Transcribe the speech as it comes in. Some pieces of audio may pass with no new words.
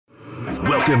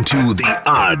Welcome to The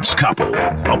Odds Couple,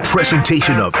 a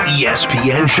presentation of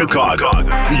ESPN Chicago.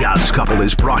 The Odds Couple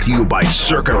is brought to you by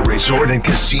Circa Resort and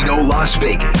Casino Las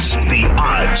Vegas. The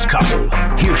Odds Couple.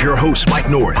 Here's your host, Mike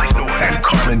North and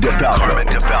Carmen DeFalco.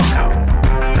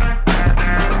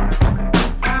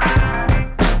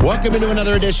 Welcome into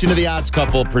another edition of The Odds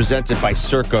Couple, presented by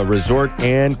Circa Resort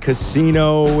and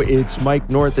Casino. It's Mike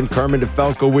North and Carmen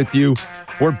DeFalco with you.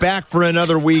 We're back for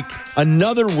another week,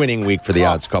 another winning week for The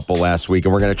Odds Couple last week,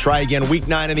 and we're going to try again week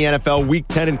 9 in the NFL, week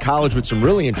 10 in college with some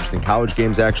really interesting college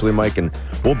games, actually, Mike, and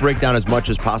we'll break down as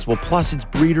much as possible. Plus, it's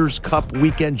Breeders' Cup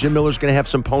weekend. Jim Miller's going to have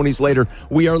some ponies later.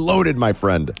 We are loaded, my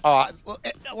friend.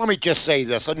 Let me just say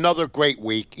this. Another great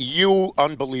week. You,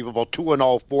 unbelievable,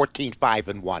 2-0,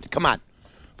 14-5-1. Come on,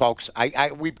 folks.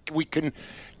 We can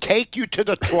take you to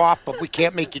the trough, but we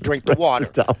can't make you drink the water.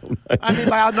 I mean,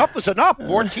 enough is enough.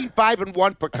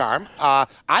 14-5-1 per Carm.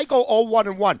 I go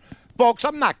 0-1-1. Folks,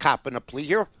 I'm not copping a plea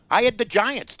here. I had the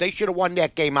Giants. They should have won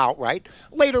that game outright.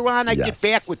 Later on, I get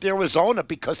back with Arizona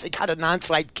because they got an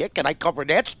onside kick, and I covered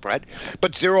that spread.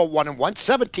 But 0-1-1,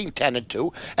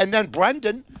 17-10-2. And then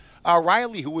Brendan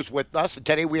Riley, who was with us, and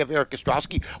today we have Eric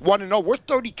Ostrowski, 1-0. We're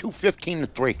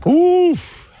 32-15-3.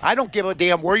 Oof. I don't give a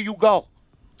damn where you go.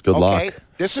 Good luck.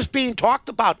 This is being talked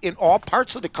about in all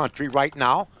parts of the country right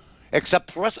now,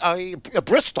 except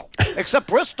Bristol. Except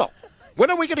Bristol. When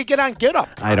are we going to get on Get Up?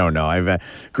 I don't know.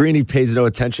 Greeny pays no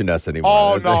attention to us anymore.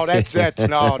 Oh, that's it.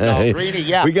 No, Greeny,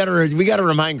 yeah. We got to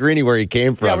remind Greeny where he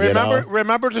came from. Yeah,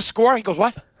 remember the score? He goes,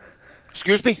 what?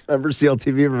 Excuse me? Remember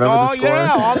CLTV? Remember the score? Oh,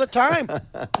 yeah, all the time.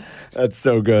 That's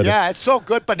so good. Yeah, it's so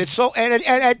good, but it's so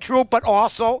and true, but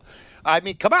also, I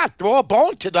mean, come on, throw a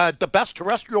bone to the best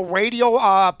terrestrial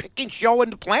radio picking show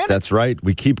in the planet. That's right.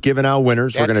 We keep giving out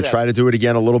winners. We're going to try to do it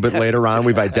again a little bit later on.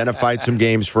 We've identified some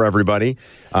games for everybody.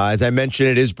 As I mentioned,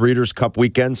 it is Breeders' Cup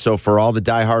weekend, so for all the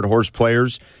diehard horse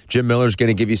players, Jim Miller's going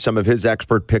to give you some of his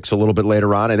expert picks a little bit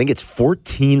later on. I think it's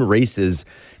 14 races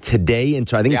today, and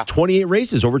I think it's 28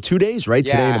 races over 2 days, right?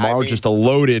 Today and tomorrow, just a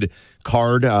loaded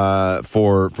card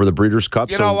for the Breeders'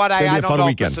 Cup. You know what? I don't know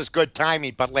if this is good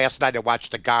timing, but last night I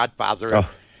watched The Godfather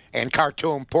and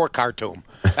Khartoum. Poor Khartoum.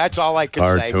 That's all I can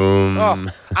say.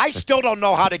 Khartoum. I still don't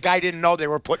know how the guy didn't know they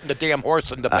were putting the damn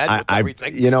horse in the bed with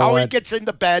everything. You know how what? he gets in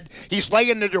the bed, he's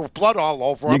laying there with blood all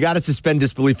over him. You got to suspend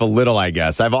disbelief a little, I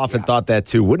guess. I've often thought that,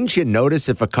 too. Wouldn't you notice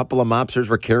if a couple of mobsters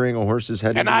were carrying a horse's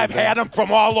head? And I've had them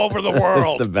from all over the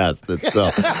world. It's the best.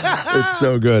 It's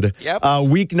so good. Yep.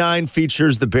 Week 9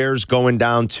 features the Bears going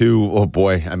down to, oh,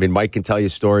 boy. I mean, Mike can tell you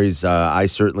stories. I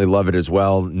certainly love it as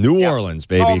well. New Orleans,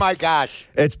 baby. Oh, my gosh.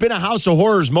 It's been a house of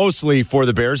horrors mostly for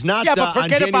the Bears. Not on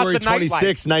January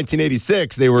 26,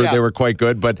 1986. They were quite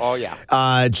good. But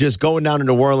just going down to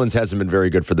New Orleans hasn't been very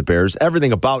good for the Bears.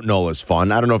 Everything about NOLA is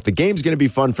fun. I don't know if the game's going to be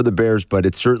fun for the Bears, but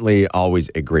it's certainly always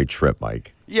a great trip,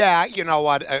 Mike. Yeah, you know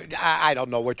what? I don't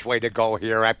know which way to go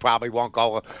here. I probably won't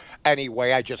go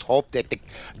anyway. I just hope that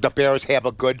the Bears have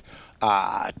a good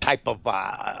type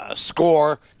of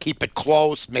score, keep it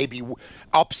close, maybe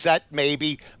upset,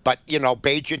 maybe. But,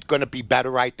 Bagent's going to be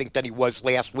better, I think, than he was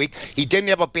last week. He didn't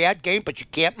have a bad game, but you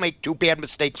can't make two bad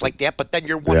mistakes like that. But then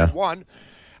you're 1-1.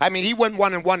 I mean, he went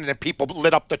 1-1, and then people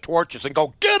lit up the torches and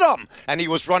go, get him! And he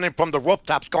was running from the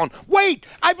rooftops going, wait,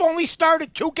 I've only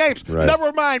started 2 games. Right.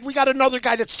 Never mind, we got another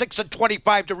guy that's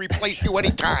 6-25 to replace you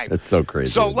anytime. That's so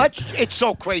crazy. So it's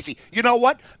so crazy. You know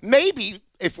what? Maybe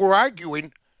if we're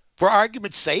arguing, for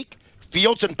argument's sake,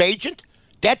 Fields and Bagent,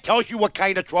 that tells you what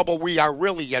kind of trouble we are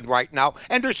really in right now.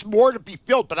 And there's more to be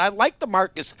filled. But I like the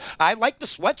Marcus. I like the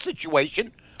Sweat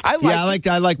situation. I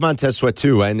like Montez Sweat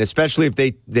too, and especially if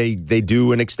they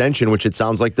do an extension, which it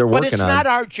sounds like they're working on. But it's not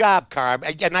our job, Carm,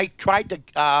 and I tried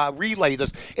to relay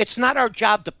this. It's not our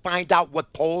job to find out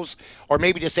what polls or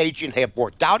maybe this agent have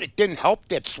worked out. It didn't help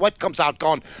that Sweat comes out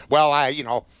going, well,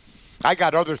 I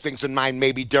got other things in mind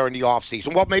maybe during the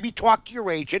offseason. Well, maybe talk to your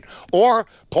agent, or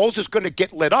polls is going to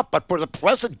get lit up. But for the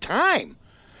present time,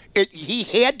 he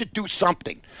had to do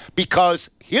something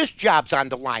because his job's on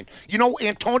the line.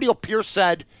 Antonio Pierce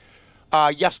said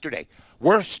yesterday,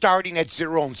 we're starting at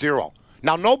 0-0.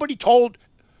 Now, nobody told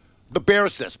the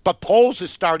Bears this, but Poles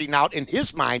is starting out in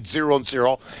his mind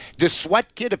 0-0. This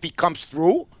Sweat kid, if he comes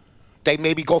through, they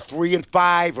maybe go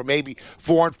 3-5 or maybe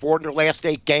 4-4 in their last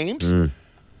 8 games.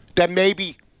 Then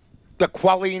maybe the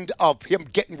quelling of him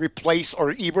getting replaced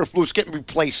or Eberflus getting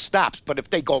replaced stops. But if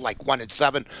they go like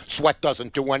 1-7, Sweat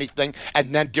doesn't do anything,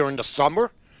 and then during the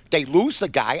summer they lose the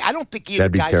guy, I don't think either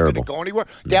guy's going to go anywhere.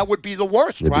 That would be the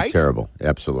worst, That'd right? Be terrible,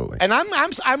 absolutely. And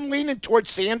I'm leaning towards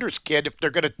Sanders' kid if they're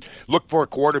going to look for a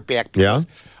quarterback. Because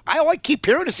I keep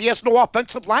hearing is he has no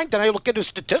offensive line. Then I look at his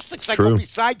statistics. I go,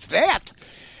 besides that,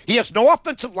 He has no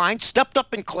offensive line, stepped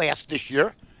up in class this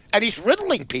year, and he's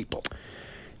riddling people.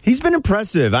 He's been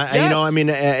impressive.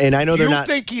 And I know they're not.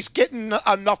 Do you think he's getting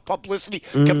enough publicity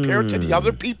compared to the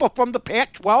other people from the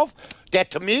Pac-12 that,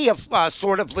 to me, have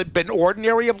sort of been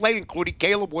ordinary of late, including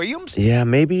Caleb Williams? Yeah,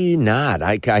 maybe not.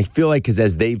 I feel like because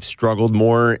as they've struggled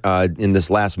more in this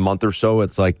last month or so,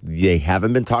 it's like they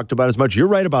haven't been talked about as much. You're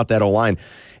right about that O-line.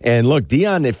 And look,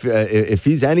 Deion, if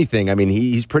he's anything, I mean,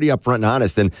 he's pretty upfront and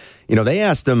honest. And, they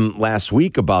asked him last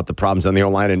week about the problems on the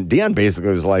O-line, and Deion basically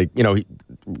was like,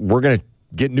 we're going to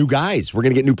get new guys. We're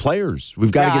going to get new players.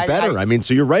 We've got to get better.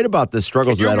 So you're right about the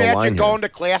struggles with that O-line. Can you imagine going to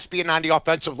class, being on the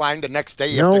offensive line the next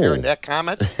day after hearing that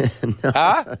comment? No.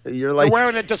 Huh? You're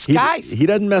wearing a disguise. He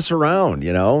doesn't mess around,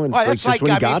 It's just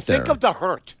when he got there. Think of the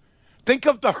hurt. Think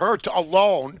of the hurt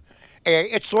alone.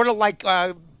 It's sort of like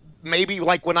maybe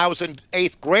like when I was in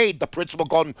 8th grade, the principal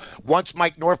going, once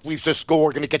Mike North leaves this school,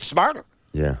 we're going to get smarter.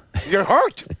 Yeah. You're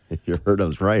hurt. You're hurt.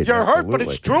 That's right. You're hurt, but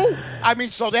it's true.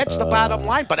 So that's the bottom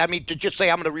line. But to just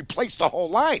say I'm going to replace the whole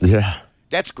line. Yeah.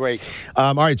 That's great.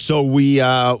 All right. So we,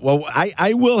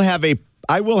 I will have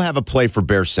a play for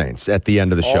Bear Saints at the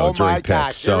end of the show. Oh, my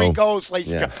gosh. So, there he goes,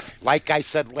 ladies and gentlemen. Like I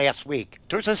said last week,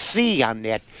 there's a C on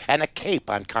that and a cape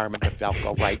on Carmen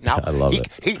DeFalco right now. I love it.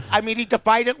 He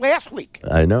defied it last week.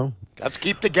 I know. Let's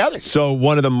keep together. So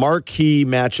one of the marquee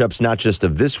matchups, not just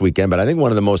of this weekend, but I think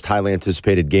one of the most highly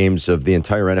anticipated games of the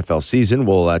entire NFL season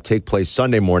will take place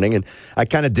Sunday morning. And I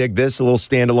kind of dig this, a little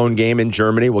standalone game in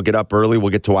Germany. We'll get up early.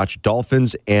 We'll get to watch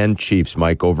Dolphins and Chiefs,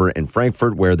 Mike, over in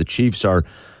Frankfurt, where the Chiefs are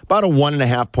about a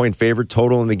 1.5-point favorite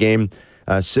total in the game,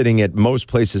 sitting at most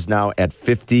places now at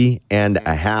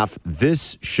 50.5.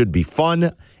 This should be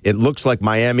fun. It looks like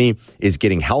Miami is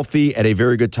getting healthy at a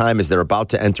very good time as they're about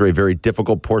to enter a very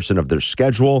difficult portion of their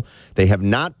schedule. They have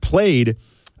not played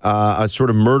a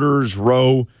sort of murderer's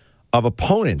row of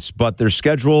opponents, but their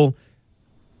schedule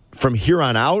from here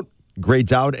on out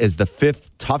grades out as the 5th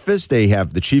toughest. They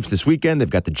have the Chiefs this weekend. They've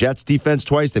got the Jets defense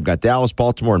twice. They've got Dallas,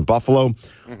 Baltimore, and Buffalo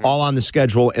all on the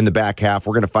schedule in the back half.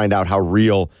 We're going to find out how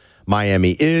real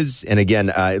Miami is. And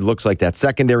again, it looks like that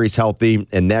secondary's healthy,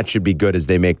 and that should be good as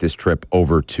they make this trip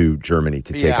over to Germany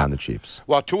to take on the Chiefs.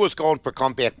 Well, Tua's going for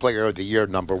comeback player of the year,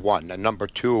 number one. And number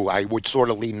two, I would sort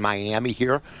of lean Miami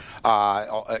here.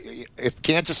 If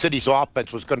Kansas City's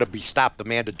offense was going to be stopped, the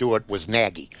man to do it was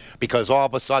Nagy, because all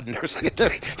of a sudden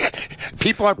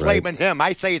people are blaming him.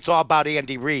 I say it's all about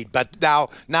Andy Reid, but now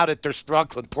that they're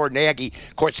struggling, poor Nagy,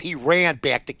 of course, he ran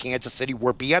back to Kansas City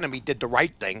where Bieniemy did the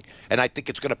right thing, and I think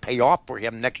it's going to pay off for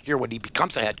him next year when he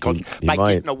becomes a head coach by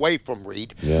getting away from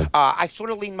Reid. Yeah. I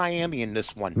sort of lean Miami in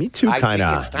this one. Me too, kind of.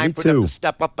 I think it's time for them to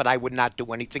step up, but I would not do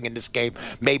anything in this game.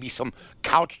 Maybe some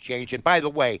couch change. And by the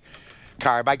way,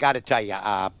 Carb, I got to tell you,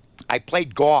 I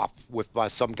played golf with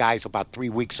some guys about 3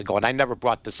 weeks ago, and I never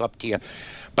brought this up to you,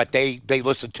 but they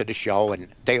listened to the show, and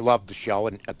they love the show,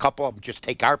 and a couple of them just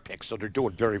take our picks, so they're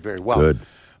doing very, very well. Good.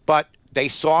 But they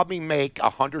saw me make a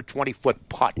 120-foot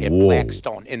putt in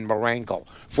Blackstone in Marengo,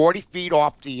 40 feet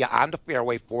off on the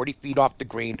fairway, 40 feet off the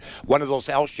green, one of those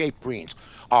L-shaped greens,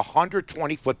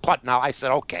 120-foot putt. Now, I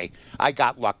said, okay, I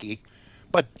got lucky.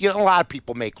 But a lot of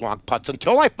people make long putts.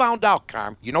 Until I found out,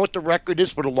 Carm, you know what the record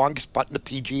is for the longest putt in the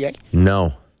PGA?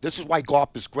 No. This is why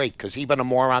golf is great, because even a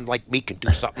moron like me can do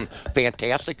something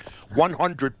fantastic.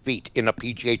 100 feet in a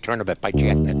PGA tournament by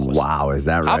Jack Nicklaus. Wow, is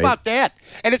that right? How about that?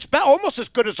 And it's almost as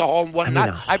good as a hole-in-one.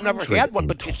 I've never had one,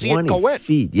 but you see it go in.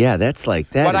 Feet. Yeah, that's like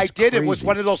that. What I did, it was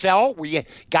one of those where you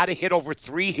got to hit over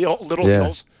three little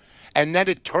hills. And then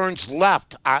it turns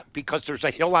left because there's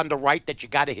a hill on the right that you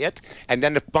got to hit, and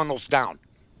then it funnels down.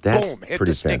 That's boom, hit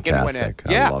pretty the stick fantastic.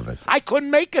 And went in. I love it. I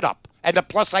couldn't make it up. And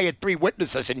plus I had 3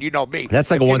 witnesses, and you know me. That's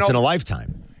like a once in a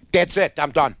lifetime. That's it.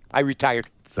 I'm done. I retired.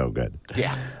 So good.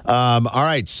 Yeah. All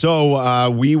right. So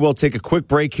we will take a quick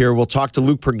break here. We'll talk to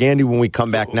Luke Pergande when we come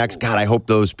back next. God, I hope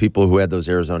those people who had those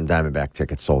Arizona Diamondback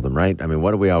tickets sold them, right? I mean,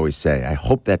 what do we always say? I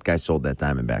hope that guy sold that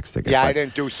Diamondbacks ticket. Yeah, I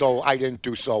didn't do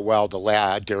so well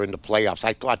during the playoffs.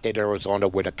 I thought that Arizona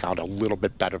would account a little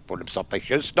bit better for themselves. I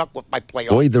should have stuck with my playoffs.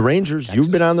 Boy, the Rangers. Texas.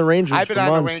 You've been on the Rangers I've been on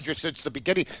months. the Rangers since the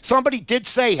beginning. Somebody did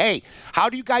say, hey, how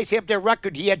do you guys have their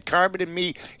record? He had Carmen and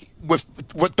me with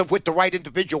the right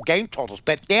individual game totals,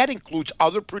 but that includes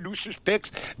other producers' picks.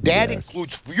 That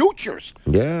includes futures.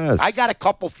 Yes, I got a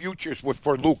couple futures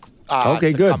for Luke.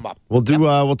 Okay, good. Come up. We'll do.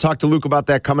 We'll talk to Luke about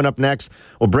that coming up next.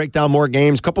 We'll break down more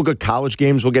games. A couple good college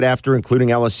games we'll get after, including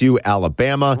LSU,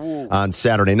 Alabama on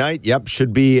Saturday night. Yep,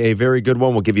 should be a very good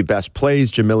one. We'll give you best plays.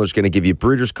 Jim Miller's going to give you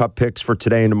Breeders' Cup picks for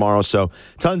today and tomorrow. So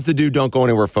tons to do. Don't go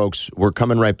anywhere, folks. We're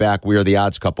coming right back. We are the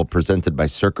Odds Couple, presented by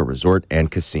Circa Resort and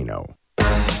Casino.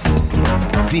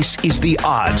 This is The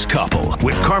Odds Couple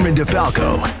with Carmen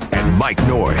DeFalco and Mike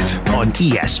North on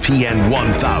ESPN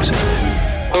 1000.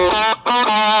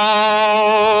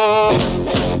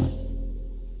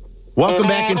 Welcome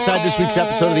back inside this week's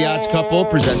episode of The Odds Couple,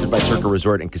 presented by Circa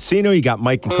Resort and Casino. You got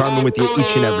Mike and Carmen with you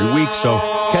each and every week, so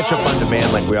catch up on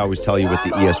demand like we always tell you with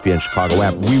the ESPN Chicago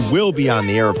app. We will be on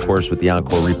the air, of course, with the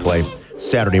Encore replay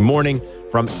Saturday morning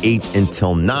from 8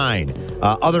 until 9.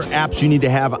 Other apps you need to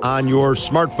have on your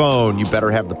smartphone. You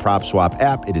better have the PropSwap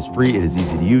app. It is free. It is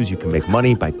easy to use. You can make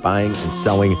money by buying and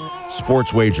selling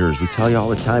sports wagers. We tell you all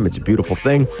the time, it's a beautiful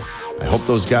thing. I hope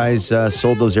those guys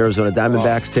sold those Arizona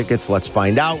Diamondbacks tickets. Let's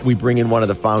find out. We bring in one of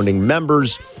the founding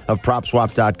members of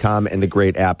PropSwap.com and the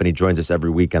great app, and he joins us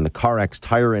every week on the CarX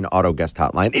Tire and Auto Guest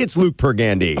Hotline. It's Luke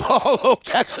Pergande. Oh,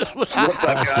 Texas. What's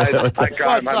up, guys? What's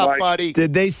up, buddy?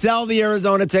 Did they sell the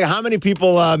Arizona ticket? How many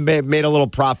people made a little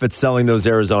profit selling those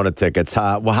Arizona tickets?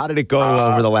 Well, how did it go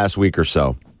over the last week or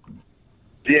so?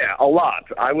 Yeah, a lot.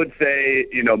 I would say,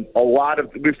 a lot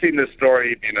of, we've seen this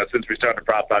story, since we started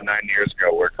Prop about 9 years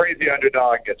ago, where crazy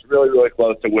underdog gets really, really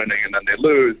close to winning and then they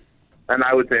lose. And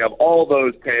I would say of all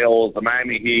those tales, the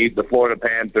Miami Heat, the Florida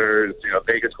Panthers,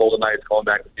 Vegas Golden Knights going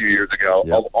back a few years ago,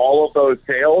 of all of those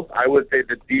tales, I would say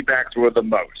the D-backs were the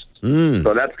most.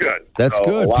 So that's good. That's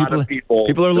good. A lot of people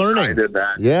are learning.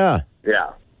 That. Yeah.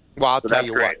 Yeah. Well, I'll tell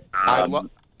you great.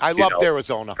 what. I loved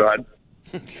Arizona. Go ahead.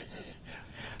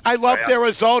 I loved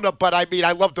Arizona, but I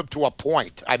loved them to a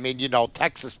point.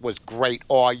 Texas was great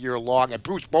all year long. And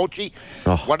Bruce Bochy,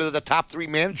 one of the top 3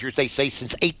 managers, they say,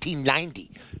 since 1890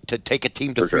 to take a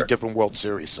team to 3 different World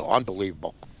Series. So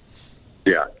unbelievable.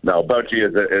 Yeah, no, Bochy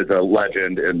is a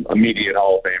legend and immediate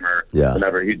Hall of Famer. Yeah.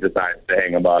 Whenever he decides to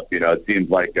hang him up, it seems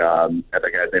like I think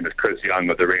the guy's name is Chris Young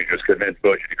with the Rangers convinced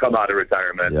Bochy to come out of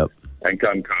retirement and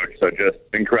come coach. So just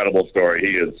incredible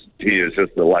story. He is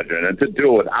just a legend, and to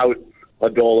do it without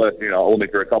Adolis, only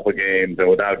for a couple of games, and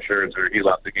without Scherzer, he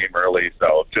left the game early.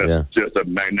 So just a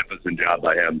magnificent job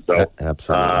by him. So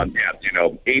absolutely,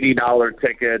 $80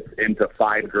 tickets into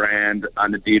 $5,000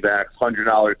 on the D-backs,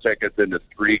 $100 tickets into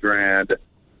 $3,000,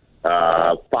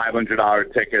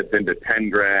 $500 tickets into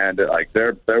 $10,000. Like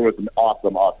there was an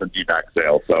awesome D-back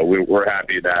sale. So we're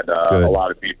happy that a lot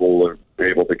of people were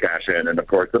able to cash in, and of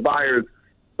course the buyers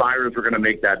were going to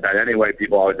make that bet anyway.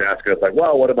 People always ask us, like,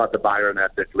 well, what about the buyer in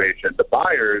that situation? The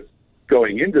buyers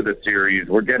going into the series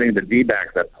were getting the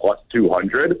D-backs at plus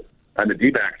 200, and the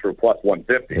D-backs were plus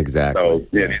 150. Exactly. So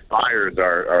these buyers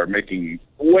are making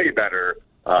way better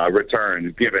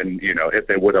returns given, if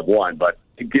they would have won. But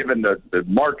given the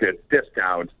market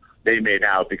discount they made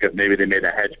out, because maybe they made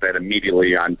a hedge bet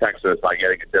immediately on Texas by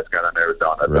getting a discount on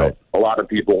Arizona. Right. So a lot of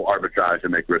people arbitrage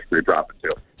and make risk-free profit too.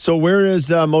 So where is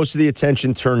most of the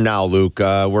attention turned now, Luke?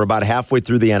 We're about halfway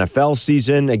through the NFL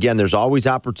season. Again, there's always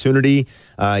opportunity.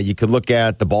 You could look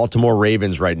at the Baltimore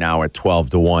Ravens right now at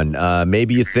 12-1.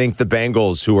 Maybe you think the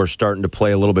Bengals, who are starting to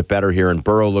play a little bit better here, and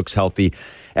Burrow looks healthy,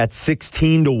 at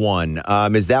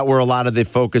 16-1. Is that where a lot of the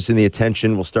focus and the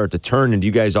attention will start to turn? And do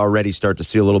you guys already start to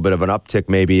see a little bit of an uptick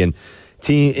maybe in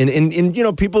team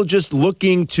in people just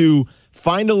looking to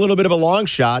find a little bit of a long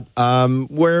shot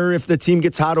where if the team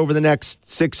gets hot over the next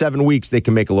 6-7 weeks, they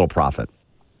can make a little profit?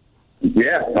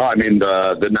 Yeah,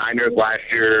 the Niners last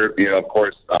year, of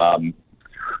course,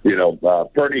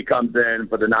 Purdy comes in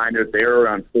for the Niners. They were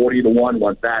around 40-1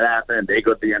 once that happened. They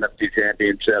go to the NFC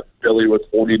Championship. Philly was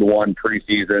 40-1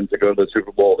 preseason to go to the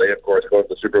Super Bowl. They, of course, go to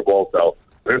the Super Bowl. So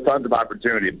there's tons of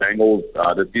opportunity. Bengals,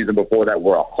 the season before that,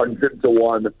 were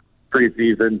 100-1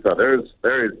 preseason. So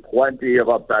there is plenty of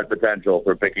upside potential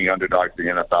for picking underdogs in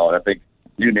the NFL. And I think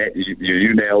you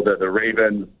nailed it. The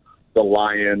Ravens, the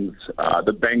Lions,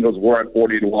 the Bengals were at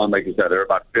 40-1. Like you said, they're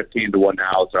about 15-1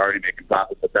 now. So already making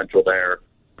profit potential there.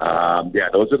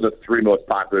 Those are the 3 most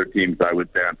popular teams I would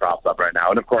say on PropSwap right now.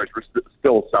 And, of course, we're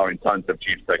still selling tons of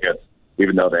cheap tickets,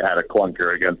 even though they had a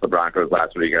clunker against the Broncos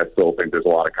last week. I still think there's a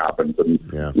lot of confidence. And,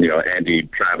 Andy,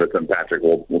 Travis, and Patrick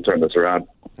will turn this around.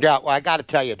 Yeah, well, I got to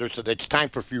tell you, it's time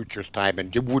for futures time.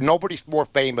 And nobody's more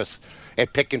famous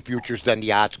at picking futures than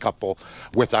the Odds Couple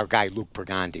with our guy Luke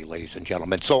Pergande, ladies and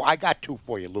gentlemen. So I got 2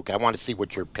 for you, Luke. I want to see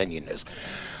what your opinion is.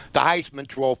 The Heisman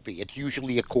Trophy, it's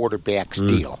usually a quarterback's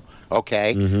deal,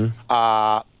 okay? Mm-hmm.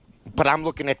 But I'm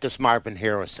looking at this Marvin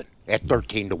Harrison at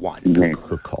 13-1.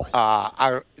 Good call.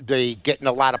 Are they getting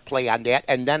a lot of play on that?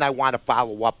 And then I want to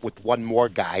follow up with one more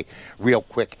guy real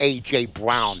quick, A.J.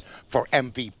 Brown for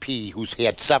MVP, who's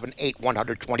had 7, 8,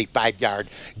 125-yard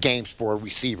games for a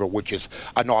receiver, which is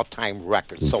an all-time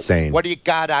record. It's insane. So what do you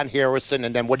got on Harrison,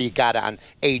 and then what do you got on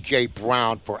A.J.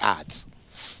 Brown for odds?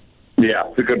 Yeah,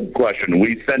 it's a good question.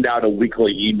 We send out a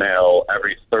weekly email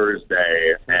every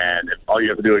Thursday, and all you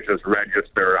have to do is just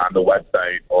register on the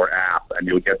website or app, and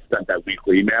you'll get sent that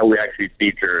weekly email. We actually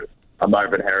featured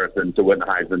Marvin Harrison to win the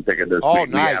Heisman ticket this week.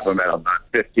 Nice. We have him at about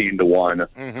 15 to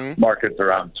 1. Markets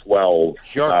around 12.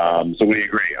 Sure. So we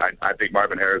agree. I think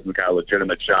Marvin Harrison's got a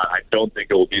legitimate shot. I don't think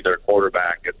it will be their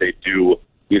quarterback if they do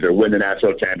either win the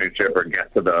national championship or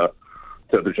get to the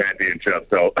championship.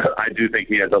 So I do think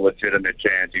he has a legitimate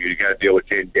chance. You got to deal with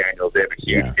Jaden Daniels. They have a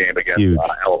huge game against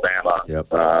Alabama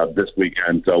this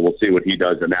weekend. So we'll see what he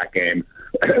does in that game.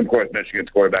 And of course, Michigan's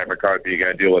quarterback McCarthy, you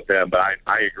got to deal with them. But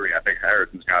I agree. I think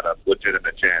Harrison's got a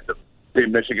legitimate chance. If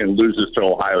Michigan loses to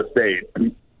Ohio State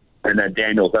and then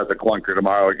Daniels has a clunker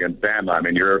tomorrow against Bama, I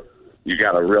mean, you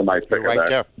got a real nice pick right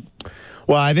there.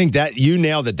 Well, I think that you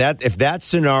nailed it. That if that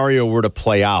scenario were to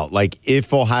play out, like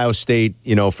if Ohio State,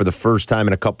 for the first time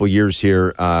in a couple years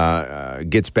here,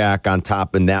 gets back on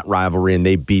top in that rivalry and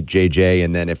they beat JJ,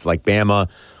 and then if like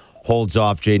Bama holds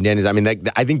off Jaden Daniels, I mean,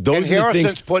 I think those are the things.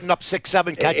 Harrison's putting up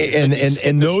 6-7 catches,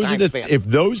 and those are if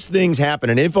those things happen,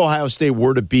 and if Ohio State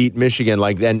were to beat Michigan,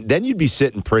 like then you'd be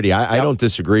sitting pretty. I don't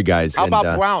disagree, guys. How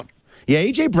about Brown? Yeah,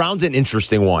 A.J. Brown's an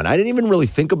interesting one. I didn't even really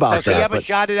think about that. Does he have a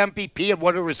shot at MVP, and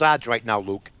what are his odds right now,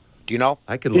 Luke? Do you know?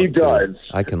 I can look. He does.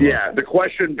 I can look. Yeah, the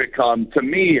question becomes, to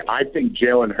me, I think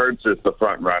Jalen Hurts is the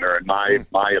front runner, in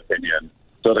my opinion.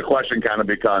 So the question kind of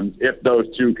becomes, if those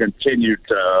two continue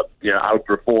to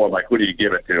outperform, like who do you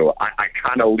give it to? I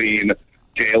kind of lean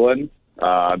Jalen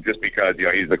just because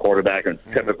he's the quarterback and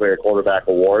typically a quarterback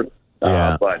award.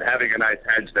 But having a nice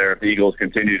edge there, if the Eagles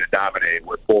continue to dominate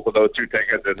with both of those two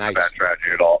tickets, it's not a bad strategy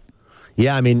at all.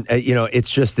 Yeah, I mean, it's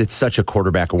such a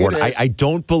quarterback award. I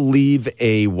don't believe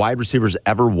a wide receiver's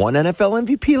ever won NFL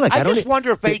MVP. I just wonder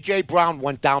if A.J. Brown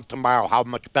went down tomorrow, how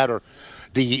much better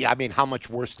how much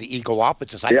worse the Eagle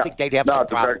offense is. I think they'd have some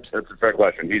problems. That's a fair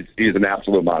question. He's an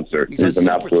absolute monster. He's an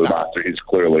absolute monster. He's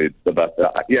clearly the best.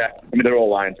 Their whole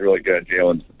line's really good.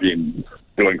 Jalen's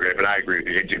doing great, but I agree with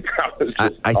you. A.J. Brown is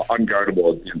just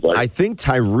unguardable. It seems like. I think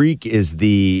Tyreek is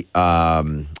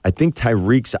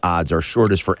Tyreek's odds are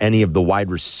shortest for any of the wide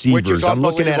receivers. I'm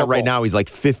looking at it right now. He's like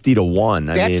 50 to 1.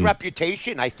 That's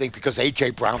reputation, I think, because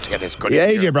A.J. Brown's had his good. Yeah,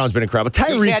 A.J. Brown's been incredible.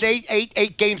 He's had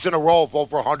eight games in a row of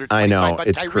over 100. I know, but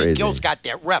it's Tyreek crazy. Hill's got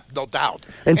that rep, no doubt.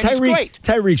 And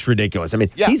Tyreek's ridiculous. I mean,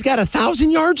 he's got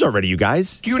 1,000 yards already, you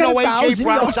guys. Do you know A.J.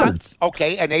 Brown's on?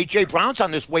 Okay, and A.J. Brown's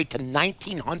on his way to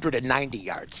 1,990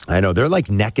 yards. I know. They're like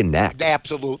neck and neck.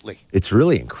 Absolutely. It's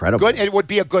really incredible. Good. It would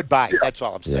be a good buy. Yeah. That's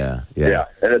all I'm saying. Yeah.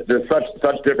 And there's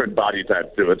such different body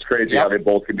types, too. It's crazy how they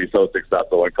both can be so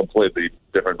successful and completely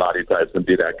different body types and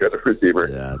be that good a receiver.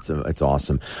 Yeah, it's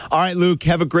awesome. All right, Luke,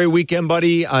 have a great weekend,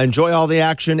 buddy. Enjoy all the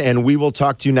action, and we will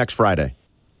talk to you next Friday.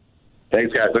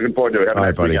 Thanks, guys. Looking forward to it. Have a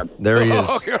nice weekend. There he is.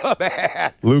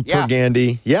 Luke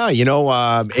Pergande. Yeah,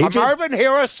 AJ... Marvin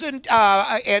Harrison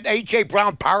and A.J.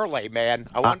 Brown parlay, man.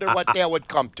 I wonder what that would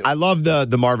come to. I love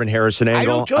the Marvin Harrison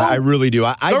angle. I do, too. I really do.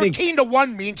 I 13 think... to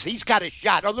 1 means he's got a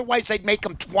shot. Otherwise, they'd make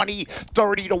him 20,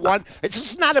 30 to 1. It's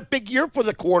just not a big year for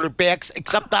the quarterbacks,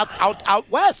 except out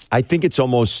west. I think it's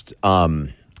almost...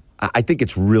 I think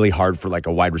it's really hard for like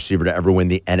a wide receiver to ever win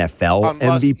the NFL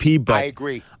MVP. But I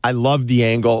agree. I love the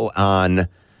angle on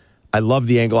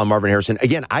Marvin Harrison.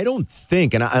 Again, I don't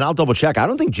think, and I'll double check. I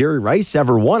don't think Jerry Rice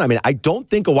ever won. I mean, I don't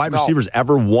think a wide receiver's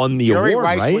ever won the award. Jerry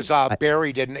Rice right? was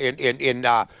buried in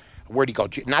where'd he go?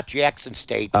 Not Jackson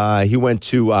State. He went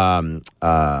to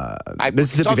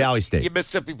Mississippi Valley State.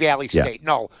 Mississippi Valley State.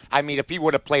 No, I mean, if he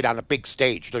would have played on a big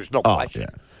stage, there's no question.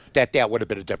 Yeah. That would have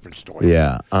been a different story.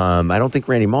 Yeah. I don't think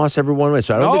Randy Moss ever won it,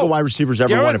 so I don't think a wide receiver's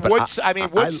ever won it. But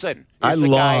Woodson.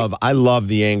 I love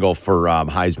the angle for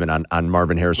Heisman on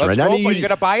Marvin Harrison. Let's go. Are you going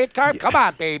to buy it, Carm? Come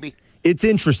on, baby. It's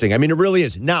interesting. I mean, it really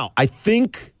is. Now, I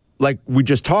think, like we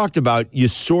just talked about, you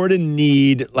sort of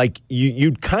need, like,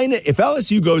 you'd kind of, if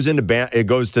LSU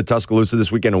goes to Tuscaloosa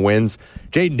this weekend and wins,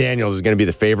 Jaden Daniels is going to be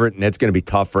the favorite, and it's going to be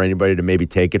tough for anybody to maybe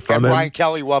take it from him. Brian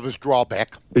Kelly will have his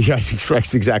drawback. Yes,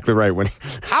 that's exactly right.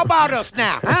 How about us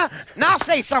now, huh? Now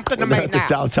say something to me now.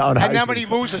 Downtown and then when he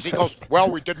loses, he goes,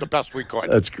 well, we did the best we could.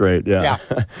 That's great, yeah.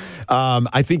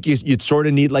 I think you'd sort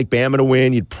of need like Bama to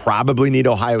win. You'd probably need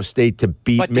Ohio State to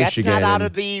beat Michigan. But that's not out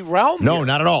of the realm. No,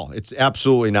 not at all. It's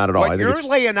absolutely not at all. What you're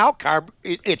laying out, Carb,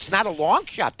 it's not a long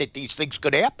shot that these things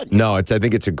could happen. No, I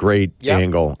think it's a great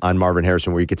angle on Marvin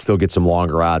Harrison where you could still get some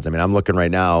longer odds. I mean, I'm looking right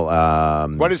now.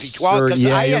 What is he, 12?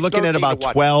 Yeah, you're looking at about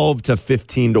 12 to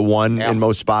 15 to 1 in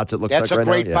most spots, it looks That's like right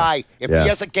now. That's a great buy. If he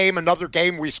has another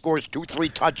game where he scores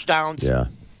 2-3 touchdowns,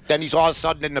 then he's all of a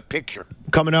sudden in the picture.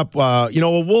 Coming up,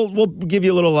 we'll give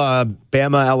you a little Bama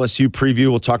LSU preview.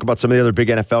 We'll talk about some of the other big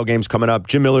NFL games coming up.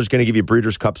 Jim Miller's going to give you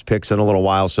Breeders' Cups picks in a little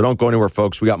while, so don't go anywhere,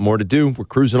 folks. We got more to do. We're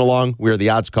cruising along. We are the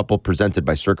Odds Couple, presented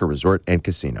by Circa Resort and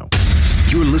Casino.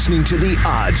 You're listening to The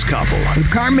Odds Couple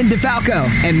with Carmen DeFalco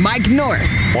and Mike North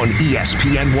on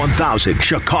ESPN 1000,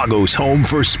 Chicago's home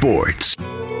for sports.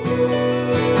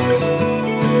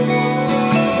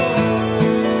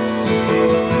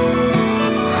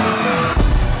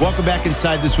 Welcome back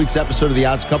inside this week's episode of The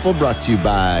Odds Couple, brought to you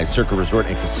by Circa Resort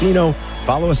and Casino.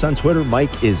 Follow us on Twitter.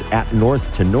 Mike is at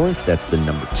North to North. That's the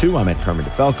number 2. I'm at Carmen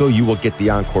DeFalco. You will get the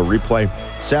encore replay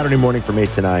Saturday morning from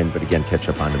 8 to 9, but again, catch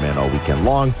up on demand all weekend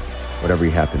long. Whatever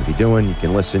you happen to be doing, you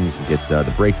can listen. You can get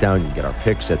the breakdown. You can get our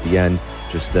picks at the end.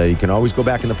 Just you can always go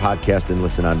back in the podcast and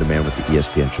listen on demand with the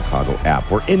ESPN Chicago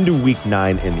app. We're into Week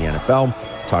 9 in the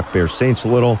NFL. Talk Bears Saints a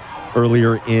little.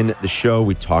 Earlier in the show,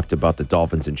 we talked about the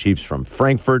Dolphins and Chiefs from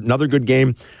Frankfurt. Another good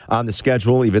game on the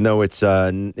schedule, even though it's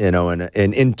an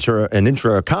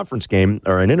intra-conference game,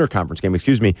 or an interconference game,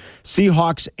 excuse me.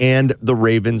 Seahawks and the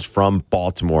Ravens from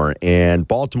Baltimore. And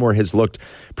Baltimore has looked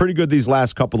pretty good these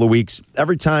last couple of weeks.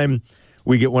 Every time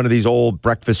we get one of these old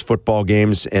breakfast football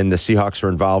games and the Seahawks are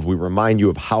involved, we remind you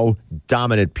of how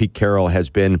dominant Pete Carroll has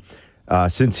been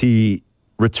since he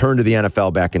returned to the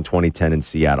NFL back in 2010 in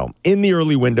Seattle. In the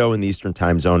early window in the Eastern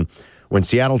time zone, when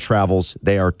Seattle travels,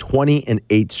 they are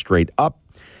 20-8 straight up.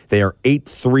 They are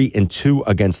 8-3-2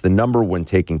 against the number when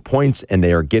taking points, and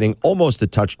they are getting almost a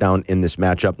touchdown in this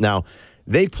matchup. Now,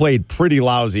 they played pretty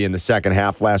lousy in the second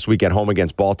half last week at home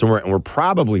against Baltimore, and were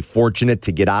probably fortunate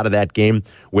to get out of that game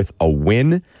with a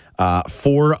win.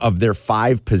 4 of their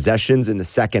 5 possessions in the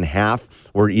second half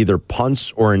were either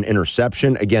punts or an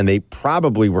interception. Again, they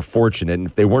probably were fortunate, and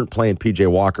if they weren't playing P.J.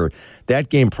 Walker, that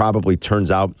game probably turns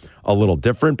out a little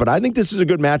different. But I think this is a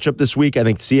good matchup this week. I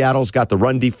think Seattle's got the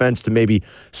run defense to maybe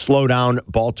slow down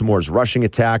Baltimore's rushing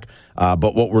attack.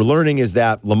 But what we're learning is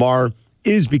that Lamar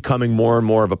is becoming more and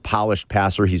more of a polished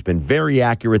passer. He's been very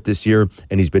accurate this year,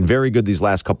 and he's been very good these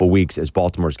last couple of weeks as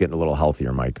Baltimore's getting a little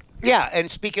healthier, Mike. Yeah, and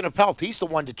speaking of health, he's the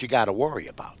one that you got to worry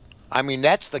about. I mean,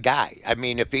 that's the guy. I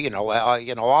mean, if he, all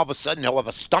of a sudden he'll have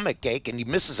a stomach ache and he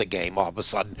misses a game all of a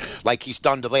sudden, like he's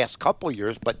done the last couple of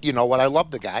years. But you know what? I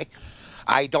love the guy.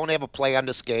 I don't have a play on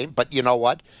this game, but you know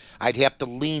what? I'd have to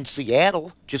lean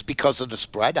Seattle just because of the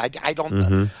spread. I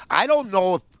don't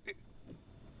know if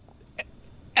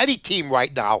any team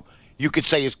right now you could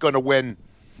say is going to win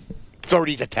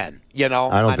 30-10. I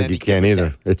don't think you can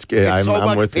either. It's I'm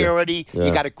much with parity. You. Yeah.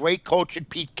 You got a great coach in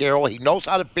Pete Carroll. He knows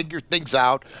how to figure things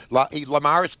out.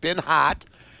 Lamar's been hot,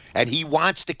 and he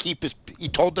wants to keep his. He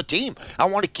told the team, "I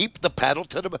want to keep the pedal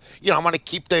to the. I want to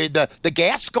keep the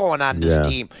gas going on this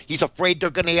team." He's afraid they're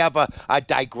going to have a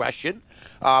digression.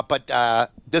 But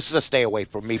this is a stay away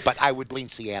from me, but I would lean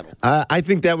Seattle. I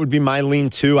think that would be my lean,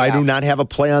 too. Yeah. I do not have a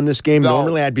play on this game. No.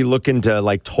 Normally, I'd be looking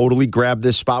to, totally grab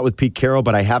this spot with Pete Carroll,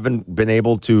 but I haven't been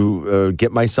able to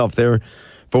get myself there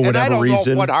for whatever reason. I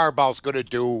don't know what Harbaugh's going to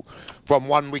do from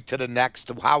one week to the next,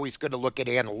 how he's going to look at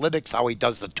analytics, how he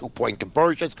does the 2-point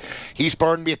conversions. He's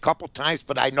burned me a couple times,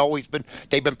 but I know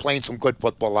they've been playing some good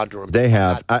football under him. They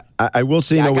have. I will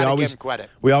say,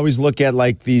 we always look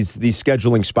at these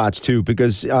scheduling spots too,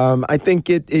 because I think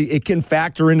it can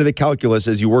factor into the calculus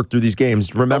as you work through these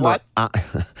games. Remember,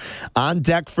 on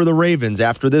deck for the Ravens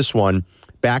after this one,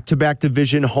 back-to-back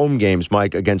division home games,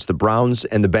 Mike, against the Browns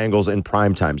and the Bengals in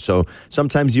primetime. So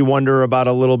sometimes you wonder about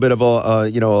a little bit of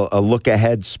a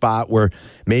look-ahead spot where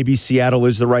maybe Seattle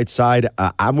is the right side.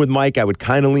 I'm with Mike. I would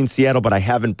kind of lean Seattle, but I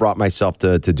haven't brought myself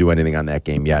to do anything on that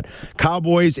game yet.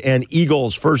 Cowboys and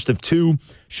Eagles, first of 2,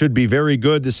 should be very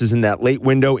good. This is in that late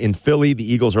window in Philly. The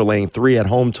Eagles are laying 3 at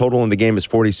home. Total in the game is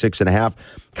 46.5.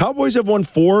 Cowboys have won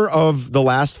 4 of the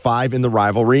last 5 in the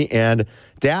rivalry, and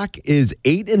Dak is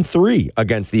 8-3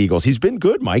 against the Eagles. He's been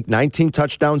good, Mike. 19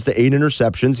 touchdowns to 8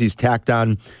 interceptions. He's tacked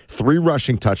on 3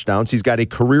 rushing touchdowns. He's got a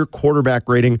career quarterback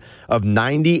rating of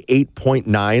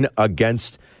 98.9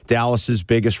 against Dallas's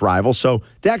biggest rival. So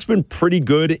Dak's been pretty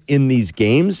good in these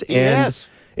games. And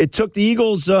it took the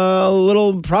Eagles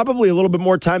probably a little bit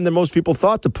more time than most people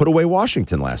thought to put away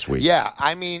Washington last week. Yeah,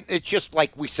 I mean, it's just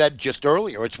like we said just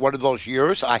earlier. It's one of those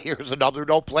years. Here's another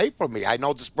no play for me. I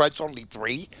know the spread's only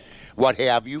 3. What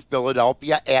have you,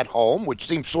 Philadelphia at home, which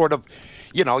seems sort of,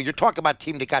 you're talking about a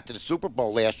team that got to the Super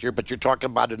Bowl last year, but you're talking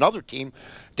about another team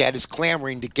that is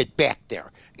clamoring to get back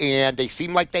there. And they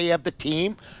seem like they have the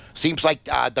team. Seems like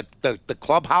the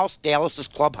clubhouse, Dallas's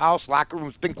clubhouse, locker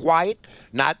room's been quiet,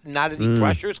 not any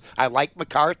pressures. I like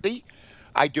McCarthy.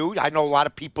 I do. I know a lot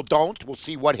of people don't. We'll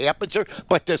see what happens there.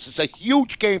 But this is a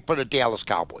huge game for the Dallas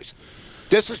Cowboys.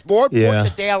 This is more important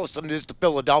to Dallas than it is to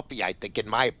Philadelphia, I think, in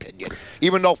my opinion.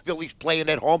 Even though Philly's playing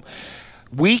at home,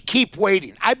 we keep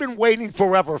waiting. I've been waiting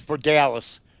forever for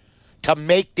Dallas to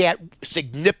make that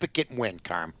significant win,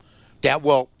 Carm, that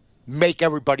will make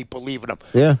everybody believe in them.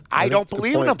 Yeah, I don't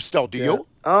believe in them still. Do you?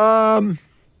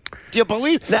 Do you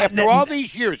believe after all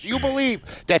these years? You believe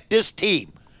that this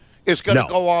team is going to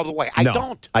go all the way? I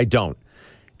don't. I don't.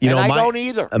 I don't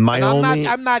either. I'm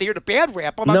not here to bad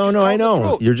rap. No, I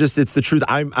know. It's the truth.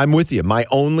 I'm with you. My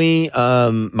only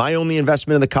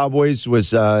investment in the Cowboys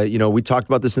was, we talked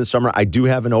about this in the summer. I do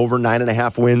have an over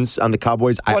 9.5 wins on the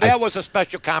Cowboys. Well, that was a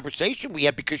special conversation we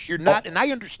had because you're not, and I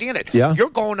understand it. Yeah.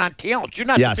 You're going on talent. You're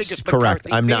not the biggest correct.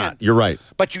 McCarthy I'm fan, not. You're right.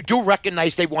 But you do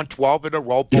recognize they won 12 in a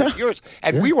row both years,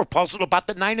 and we were puzzled about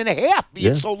the 9.5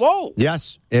 being so low.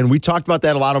 Yes, and we talked about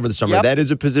that a lot over the summer. Yep. That is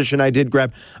a position I did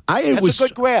grab. That's a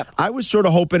good grab. I was sort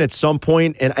of hoping at some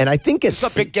point, and I think it's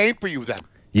a big game for you then.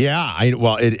 Yeah, it'd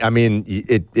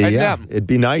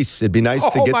be nice. It'd be nice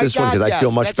to get this one because I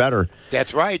feel much better.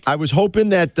 That's right. I was hoping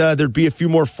that there'd be a few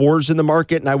more 4s in the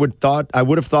market, and I would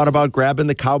have thought about grabbing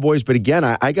the Cowboys. But again,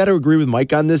 I got to agree with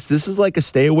Mike on this. This is like a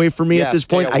stay away for me at this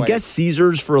point. I guess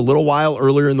Caesars for a little while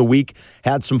earlier in the week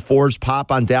had some 4s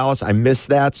pop on Dallas. I missed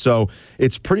that, so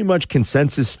it's pretty much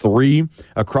consensus 3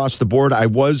 across the board. I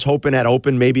was hoping at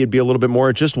open maybe it'd be a little bit more.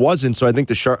 It just wasn't. So I think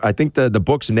the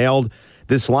books nailed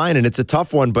this line, and it's a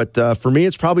tough one, but for me,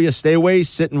 it's probably a stay away,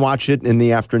 sit and watch it in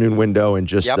the afternoon window and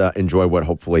just enjoy what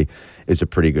hopefully is a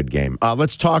pretty good game.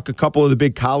 Let's talk a couple of the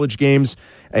big college games,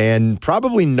 and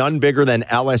probably none bigger than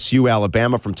LSU,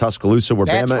 Alabama from Tuscaloosa, where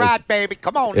That's Bama right, baby.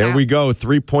 Come on There now. we go.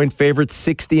 3-point favorite,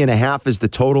 60.5 is the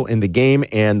total in the game,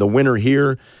 and the winner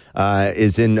here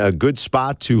is in a good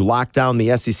spot to lock down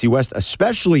the SEC West,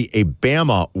 especially a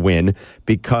Bama win,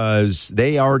 because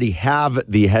they already have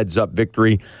the heads-up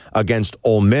victory against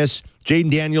Ole Miss.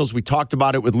 Jaden Daniels, we talked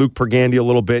about it with Luke Pergande a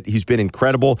little bit. He's been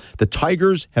incredible. The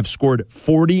Tigers have scored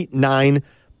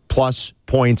 49-plus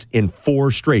points in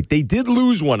 4 straight. They did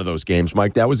lose one of those games,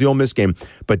 Mike. That was the Ole Miss game.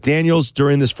 But Daniels,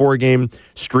 during this 4-game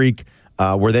streak,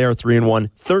 where they are 3-1,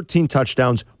 13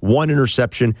 touchdowns, 1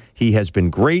 interception. He has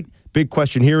been great. Big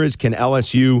question here is, can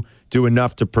LSU do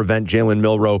enough to prevent Jalen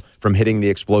Milroe from hitting the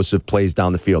explosive plays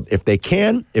down the field? If they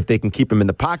can keep him in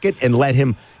the pocket and let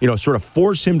him, sort of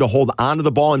force him to hold onto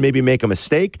the ball and maybe make a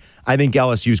mistake, I think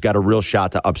LSU's got a real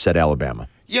shot to upset Alabama.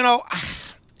 Man,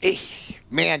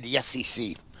 the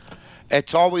SEC,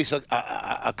 it's always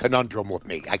a conundrum with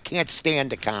me. I can't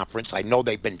stand the conference. I know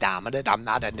they've been dominant. I'm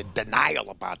not in denial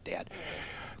about that.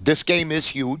 This game is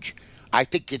huge. I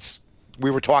think we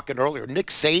were talking earlier, Nick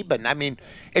Saban,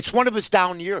 it's one of his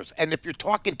down years. And if you're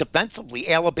talking defensively,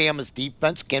 Alabama's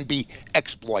defense can be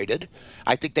exploited.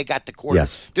 I think they got the quarterback.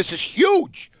 Yes. This is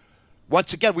huge.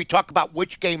 Once again, we talk about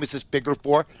which game is this bigger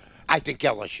for. I think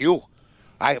LSU.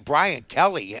 Brian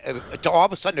Kelly, all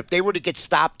of a sudden, if they were to get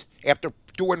stopped after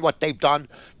doing what they've done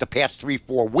the past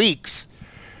 3-4 weeks,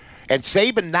 and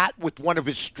Saban not with one of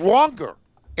his stronger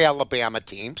Alabama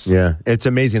teams. Yeah, it's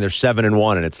amazing. They're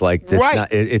 7-1, and it's like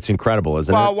it's incredible,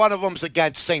 isn't it? Well, one of them's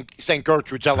against St.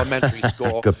 Gertrude's Elementary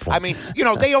School. Good point.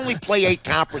 They only play 8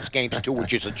 conference games too,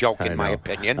 which is a joke in my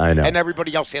opinion. I know. And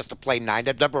everybody else has to play 9.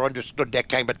 I've never understood that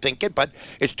kind of thinking, but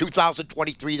it's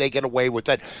 2023. They get away with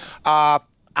it. I'm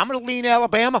going to lean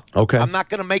Alabama. Okay. I'm not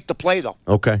going to make the play though.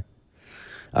 Okay.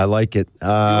 I like it. You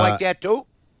like that too?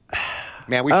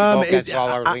 Man, we should go against all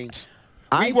our leans.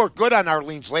 We were good on our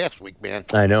leans last week, man.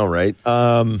 I know, right?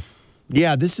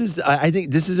 Yeah, I think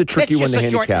this is a tricky one to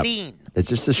handicap. It's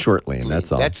just a short lean.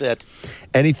 That's all. That's it.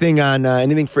 Anything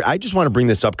for? I just want to bring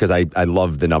this up because I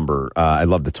love the number. I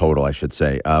love the total, I should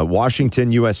say.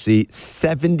 Washington, USC,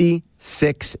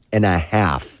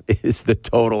 76.5 is the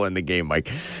total in the game, Mike.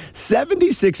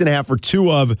 76.5 for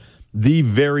 2 of the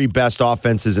very best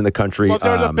offenses in the country. Well,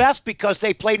 they're the best because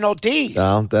they play no Ds.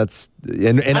 Well, that's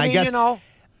I guess.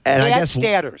 And I guess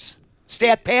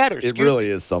stat patters. It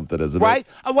really is something, isn't it? Right?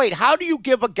 Wait, how do you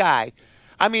give a guy?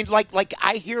 Like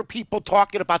I hear people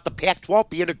talking about the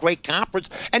Pac-12 being a great conference,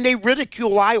 and they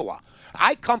ridicule Iowa.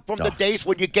 I come from the days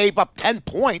when you gave up 10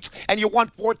 points and you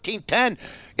won 14-10.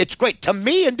 It's great. To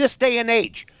me, in this day and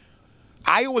age,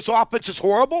 Iowa's offense is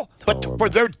horrible, but for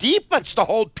their defense to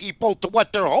hold people to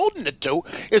what they're holding it to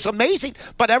is amazing.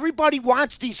 But everybody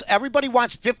wants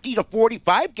 50 to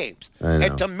 45 games.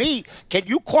 And to me, can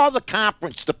you call the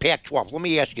conference the Pac-12? Let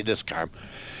me ask you this, Carm.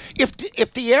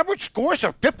 If the average scores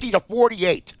are 50 to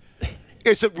 48,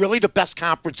 Is it really the best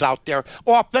conference out there?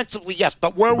 Offensively, yes,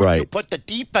 but where would you put the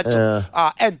defensive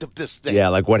end of this thing? Yeah,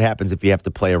 like what happens if you have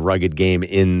to play a rugged game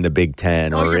in the Big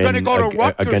Ten or you're going to go to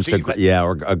Rutgers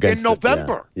or against in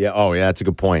November. Oh, yeah, that's a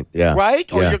good point. Yeah,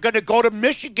 right. Or you're going to go to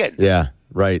Michigan. Yeah,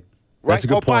 right. That's a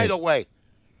good point. By the way,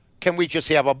 can we just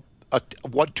have a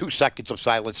 2 seconds of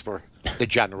silence for the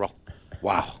general?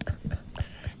 Wow,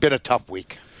 been a tough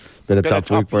week. Been a tough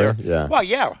week for you? Yeah. Well,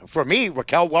 yeah. For me,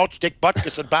 Raquel Welch, Dick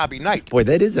Butkus, and Bobby Knight. Boy,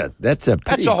 that's a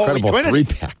pretty incredible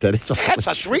three-pack. That's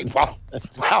a three. Well,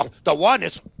 the one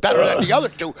is better than the other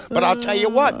two. But I'll tell you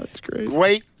what. That's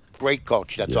great. Great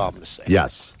coach. That's all I'm going to say.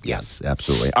 Yes,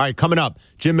 absolutely. All right, coming up,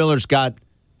 Jim Miller's got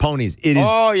ponies. It is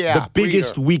the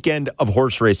biggest weekend of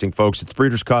horse racing, folks. It's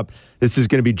Breeders' Cup. This is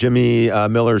going to be Jimmy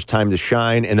Miller's time to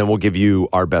shine, and then we'll give you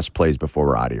our best plays before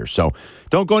we're out of here. So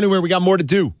don't go anywhere. We got more to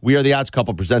do. We are the Odds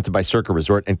Couple, presented by Circa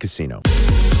Resort and Casino.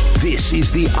 This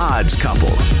is the Odds Couple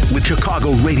with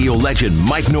Chicago radio legend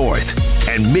Mike North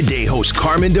and midday host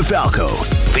Carmen DeFalco.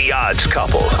 The Odds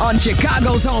Couple on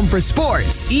Chicago's home for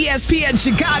sports, ESPN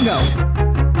Chicago.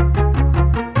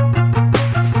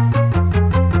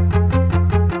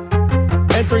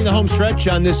 Entering the home stretch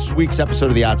on this week's episode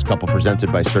of The Odds Couple,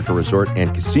 presented by Circa Resort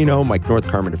and Casino. Mike North,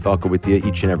 Carmen DeFalco with you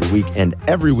each and every week. And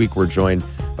every week we're joined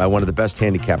by one of the best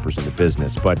handicappers in the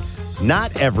business. But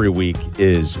not every week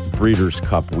is Breeders'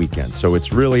 Cup weekend. So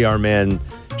it's really our man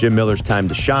Jim Miller's time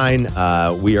to shine.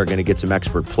 We are going to get some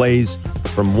expert plays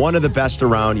from one of the best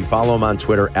around. You follow him on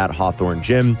Twitter at Hawthorne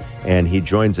Jim. And he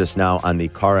joins us now on the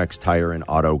CarX Tire and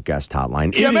Auto Guest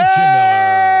Hotline. Jimmy! It is Jim Miller.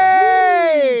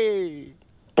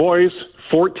 Boys,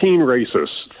 14 races,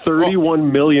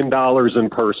 $31 million in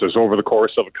purses over the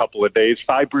course of a couple of days.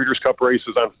 5 Breeders' Cup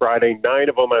races on Friday, 9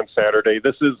 of them on Saturday.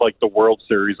 This is like the World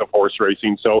Series of horse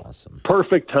racing. So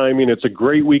Perfect timing. It's a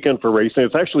great weekend for racing.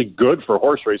 It's actually good for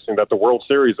horse racing that the World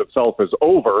Series itself is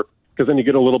over, because then you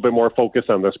get a little bit more focus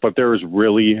on this. But there is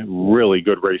really, really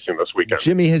good racing this weekend.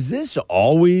 Jimmy, has this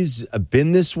always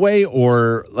been this way?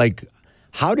 Or, like,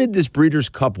 how did this Breeders'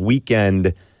 Cup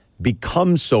weekend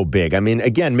become so big? I mean,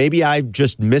 again, maybe I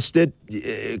just missed it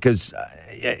because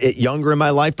younger in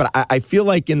my life, but I feel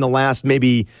like in the last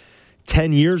maybe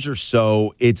 10 years or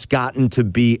so, it's gotten to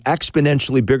be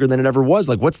exponentially bigger than it ever was.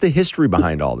 Like, what's the history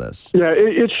behind all this? Yeah,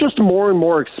 it's just more and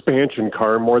more expansion,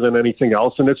 Carm, more than anything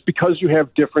else. And it's because you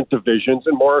have different divisions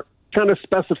and more kind of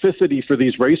specificity for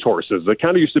these racehorses. It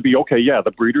kind of used to be, okay, yeah,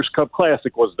 the Breeders' Cup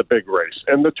Classic was the big race,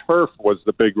 and the Turf was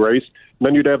the big race. And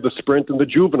then you'd have the Sprint and the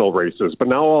Juvenile races. But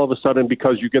now all of a sudden,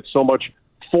 because you get so much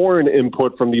foreign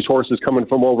input from these horses coming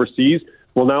from overseas,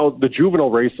 well, now the Juvenile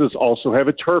races also have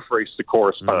a Turf race to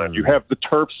correspond. You have the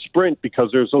Turf Sprint because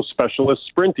there's those specialists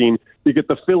sprinting. You get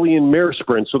the filly and mare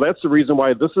sprint. So that's the reason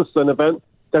why this is an event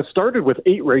that started with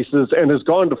 8 races and has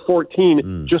gone to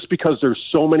 14 just because there's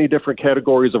so many different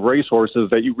categories of racehorses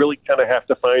that you really kind of have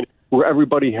to find where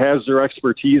everybody has their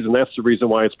expertise, and that's the reason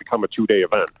why it's become a 2-day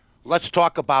event. Let's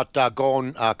talk about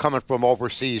coming from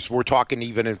overseas. We're talking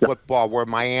even in football where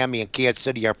Miami and Kansas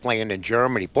City are playing in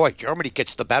Germany. Boy, Germany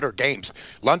gets the better games.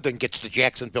 London gets the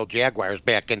Jacksonville Jaguars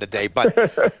back in the day. But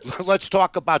let's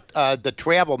talk about the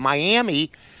travel. Miami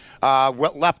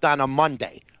left on a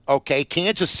Monday. Okay,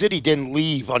 Kansas City didn't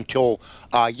leave until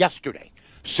yesterday.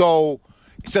 So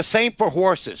it's the same for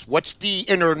horses. What's the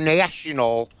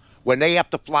international when they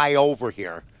have to fly over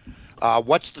here?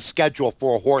 What's the schedule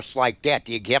for a horse like that?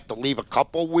 Do you have to leave a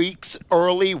couple weeks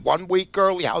early, 1 week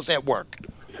early? How's that work?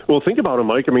 Well, think about it,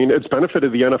 Mike. I mean, it's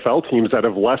benefited the NFL teams that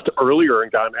have left earlier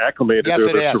and gotten acclimated to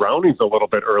their surroundings a little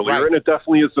bit earlier, and it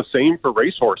definitely is the same for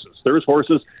racehorses. There's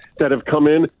horses that have come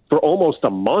in for almost a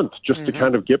month just to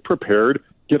kind of get prepared,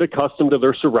 get accustomed to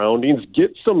their surroundings,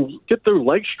 get their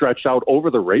legs stretched out over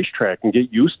the racetrack and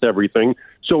get used to everything.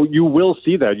 So you will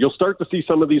see that. You'll start to see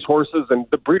some of these horses, and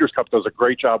the Breeders' Cup does a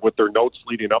great job with their notes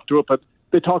leading up to it, but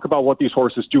they talk about what these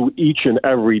horses do each and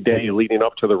every day leading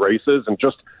up to the races and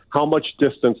just how much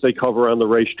distance they cover on the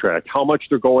racetrack, how much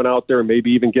they're going out there and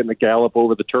maybe even getting a gallop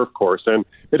over the turf course. And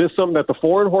it is something that the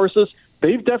foreign horses,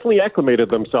 they've definitely acclimated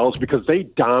themselves because they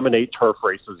dominate turf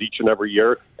races each and every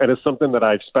year, and it's something that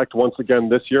I expect once again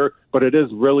this year, but it is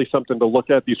really something to look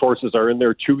at. These horses are in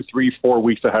there 2, 3, 4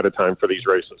 weeks ahead of time for these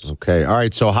races. Okay, all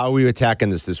right, so how are we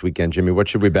attacking this weekend, Jimmy? What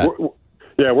should we bet?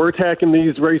 We're attacking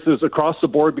these races across the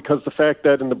board because the fact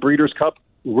that in the Breeders' Cup,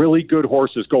 really good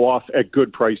horses go off at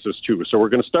good prices, too. So we're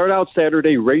going to start out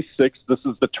Saturday, race 6. This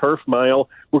is the Turf Mile.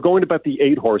 We're going to bet the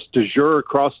 8-horse, De Jure,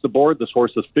 across the board. This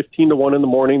horse is 15-1 in the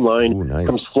morning line. Ooh, nice.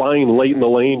 Comes flying late in the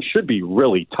lane. Should be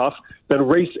really tough. Then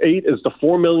race 8 is the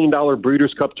 $4 million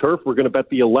Breeders' Cup Turf. We're going to bet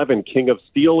the 11, King of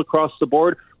Steel, across the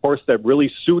board. Horse that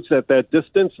really suits at that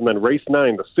distance. And then race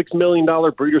 9, the $6 million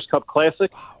Breeders' Cup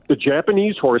Classic. The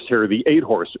Japanese horse here, the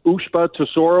 8-horse, Ushba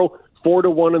Tesoro,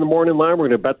 4-1 in the morning line. We're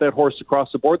going to bet that horse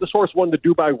across the board. This horse won the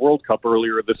Dubai World Cup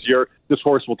earlier this year. This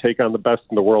horse will take on the best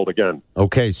in the world again.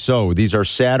 Okay, so these are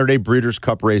Saturday Breeders'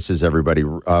 Cup races, everybody.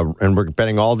 And we're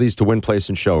betting all these to win, place,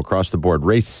 and show across the board.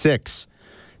 Race 6,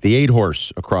 the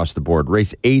 8-horse across the board.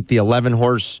 Race 8, the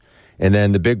 11-horse. And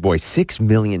then the big boy, $6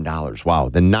 million. Wow.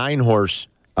 The 9-horse,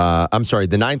 the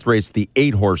 9th race, the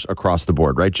 8-horse across the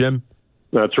board. Right, Jim?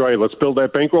 That's right. Let's build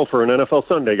that bankroll for an NFL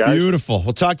Sunday, guys. Beautiful.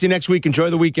 We'll talk to you next week. Enjoy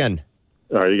the weekend.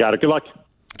 All right, you got it. Good luck.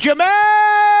 Jimmy!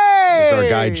 There's our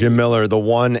guy, Jim Miller, the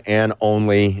one and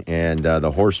only, and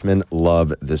the Horsemen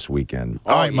love this weekend.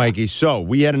 All right, Mikey. So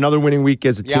we had another winning week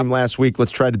as a team last week.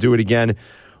 Let's try to do it again.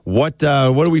 What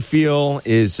do we feel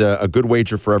is a good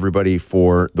wager for everybody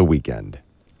for the weekend?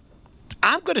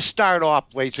 I'm going to start off,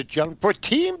 ladies and gentlemen, for a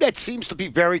team that seems to be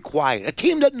very quiet, a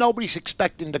team that nobody's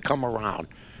expecting to come around,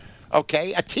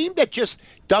 okay? A team that just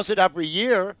does it every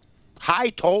year, high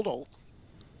total,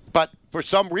 but for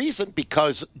some reason,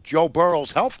 because Joe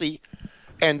Burrow's healthy,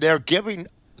 and they're giving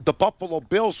the Buffalo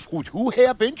Bills, who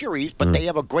have injuries, but they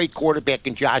have a great quarterback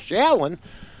in Josh Allen,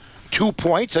 2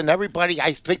 points, and everybody,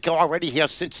 I think, already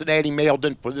has Cincinnati mailed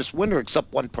in for this winner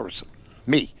except one person,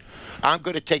 me. I'm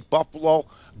going to take Buffalo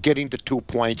getting to 2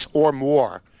 points or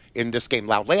more in this game.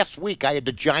 Now, last week I had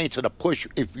the Giants in a push.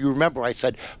 If you remember, I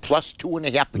said plus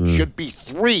 2.5. It should be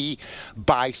 3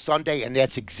 by Sunday, and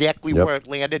that's exactly where it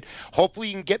landed. Hopefully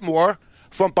you can get more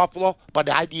from Buffalo, but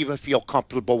I'd even feel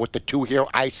comfortable with the 2 here.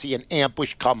 I see an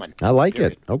ambush coming. I like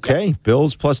it. Okay. Yep.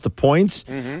 Bills plus the points.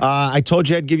 I told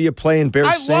you I'd give you a play in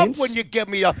Bears Saints. I love when you give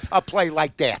me a play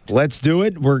like that. Let's do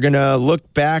it. We're going to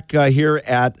look back here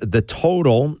at the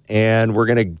total, and we're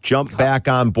going to jump back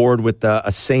on board with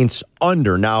a Saints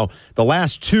under. Now, the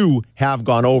last 2 have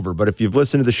gone over, but if you've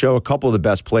listened to the show, a couple of the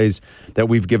best plays that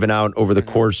we've given out over the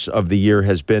course of the year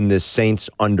has been this Saints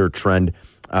under trend.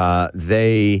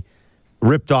 They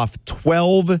ripped off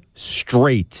 12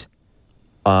 straight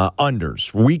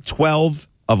unders. Week 12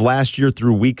 of last year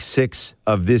through week 6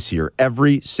 of this year.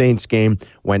 Every Saints game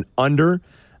went under.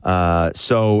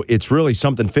 So it's really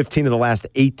something. 15 of the last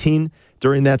 18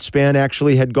 during that span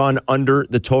actually had gone under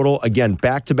the total. Again,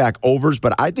 back-to-back overs.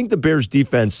 But I think the Bears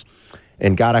defense,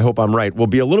 and God, I hope I'm right, will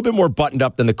be a little bit more buttoned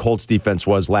up than the Colts defense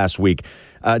was last week.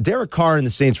 Derek Carr and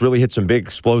the Saints really hit some big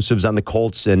explosives on the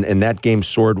Colts, and that game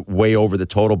soared way over the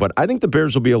total. But I think the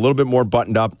Bears will be a little bit more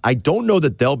buttoned up. I don't know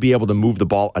that they'll be able to move the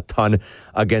ball a ton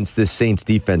against this Saints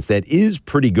defense that is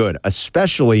pretty good,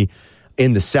 especially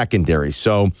in the secondary.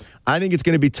 So I think it's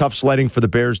going to be tough sledding for the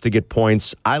Bears to get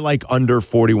points. I like under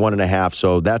 41.5,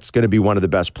 so that's going to be one of the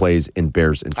best plays in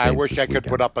Bears and Saints. I wish I could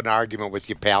put up an argument with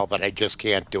you, pal, but I just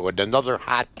can't do it. Another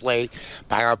hot play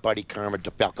by our buddy Carmen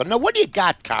DeFalco. Now, what do you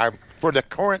got, Carm, for the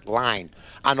current line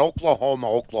on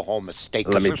Oklahoma State?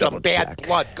 Let me there's some bad check.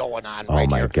 blood going on right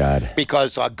here. Oh, my God.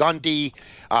 Because Gundy,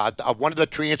 one of the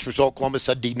transfers, Oklahoma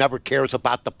said he never cares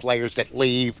about the players that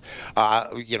leave.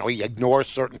 He ignores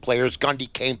certain players.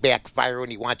 Gundy came back firing.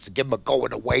 He wants to give him a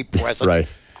going-away present.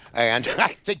 Right. And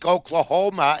I think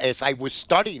Oklahoma, as I was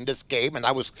studying this game, and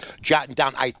I was jotting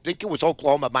down, I think it was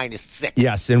Oklahoma -6.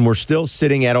 Yes, and we're still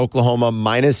sitting at Oklahoma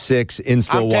 -6 in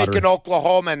Stillwater. I'm taking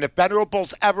Oklahoma, and if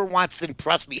Venerables ever wants to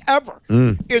impress me, ever,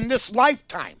 in this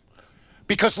lifetime,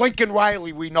 because Lincoln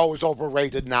Riley, we know, is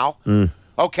overrated now,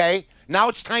 okay? Now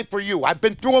it's time for you. I've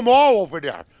been through them all over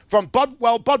there. From Bud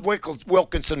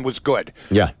Wilkinson was good.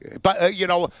 Yeah. But,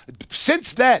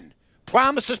 since then,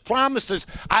 promises.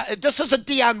 This is a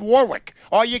Dionne Warwick.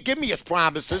 All you give me is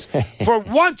promises. For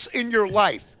once in your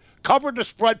life, cover the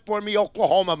spread for me,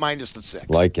 Oklahoma -6.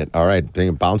 Like it. All right. Being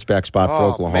a bounce back spot for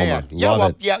Oklahoma. Man.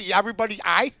 Love it. Yeah, everybody,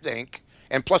 I think,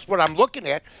 and plus what I'm looking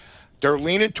at, they're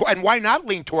leaning to, and why not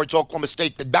lean towards Oklahoma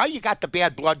State? Now you got the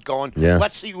bad blood going. Yeah.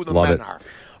 Let's see who the men are.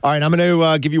 All right, I'm going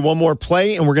to give you one more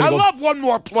play, and we're going to love one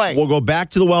more play. We'll go back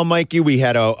to the well, Mikey. We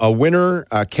had a winner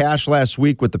cash last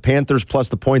week with the Panthers plus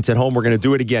the points at home. We're going to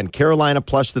do it again. Carolina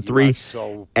plus the 3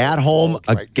 at home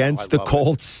against the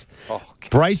Colts.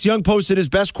 Bryce Young posted his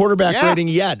best quarterback rating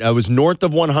yet. It was north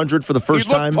of 100 for the first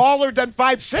time. He looked taller than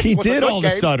 5'6". He did all of a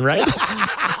sudden, right?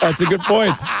 That's a good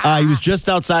point. He was just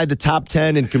outside the top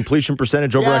 10 in completion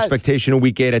percentage over expectation in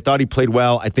Week 8. I thought he played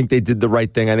well. I think they did the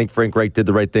right thing. I think Frank Reich did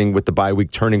the right thing with the bye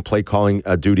week, turning play calling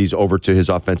duties over to his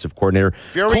offensive coordinator.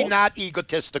 Very not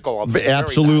egotistical of him.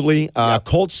 Absolutely.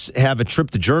 Colts have a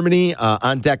trip to Germany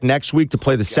on deck next week to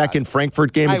play the second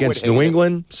Frankfurt game against New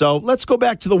England. So let's go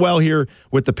back to the well here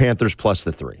with the Panthers plus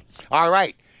the 3. All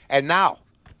right. And now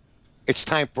it's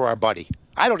time for our buddy.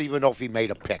 I don't even know if he made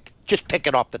a pick. Just pick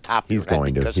it off the top of He's your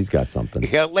going head. to. He's got something.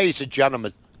 Yeah, ladies and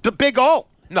gentlemen, the Big O.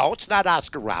 No, it's not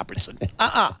Oscar Robertson.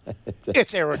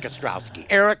 It's Eric Ostrowski.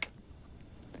 Eric?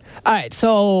 All right,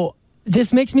 so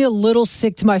this makes me a little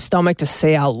sick to my stomach to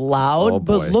say out loud,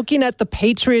 but looking at the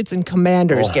Patriots and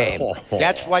Commanders game.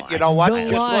 That's what, you know what? The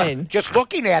line. Just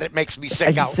looking at it makes me sick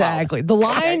out loud. Exactly. The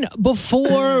line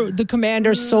before the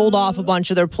Commanders sold off a bunch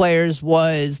of their players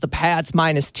was the Pats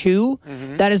 -2.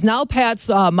 Mm-hmm. That is now Pats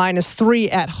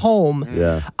 -3 at home.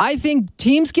 Yeah. I think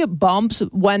teams get bumps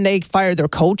when they fire their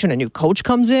coach and a new coach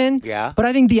comes in. Yeah. But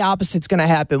I think the opposite's going to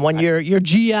happen when your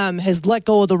GM has let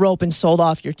go of the rope and sold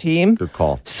off your team. Good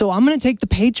call. So I'm going to take the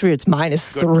Patriots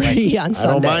 -3 on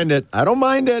Sunday. I don't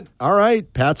mind it. All right.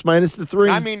 Pats -3.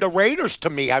 I mean, the Raiders, to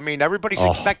me, everybody's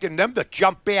expecting them to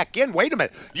jump back in. Wait a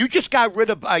minute. You just got rid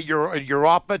of your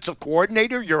offensive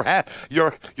coordinator, your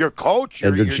coach,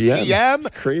 your GM. It's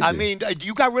crazy. I mean,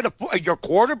 you got rid of your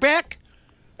quarterback?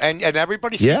 And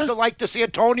everybody seems to like this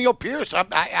Antonio Pierce.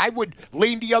 I would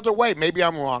lean the other way. Maybe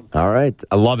I'm wrong. All right.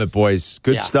 I love it, boys.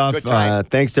 Good stuff. Good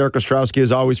thanks to Eric Ostrowski,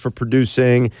 as always, for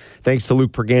producing. Thanks to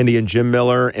Luke Pergande and Jim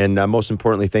Miller. And most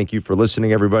importantly, thank you for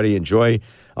listening, everybody. Enjoy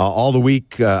all the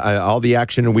week, all the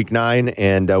action in Week 9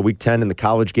 and Week 10 in the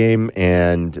college game.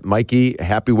 And Mikey,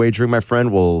 happy wagering, my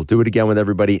friend. We'll do it again with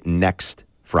everybody next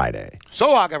Friday.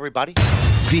 So long, everybody.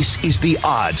 This is The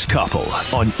Odds Couple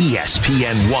on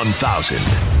ESPN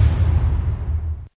 1000.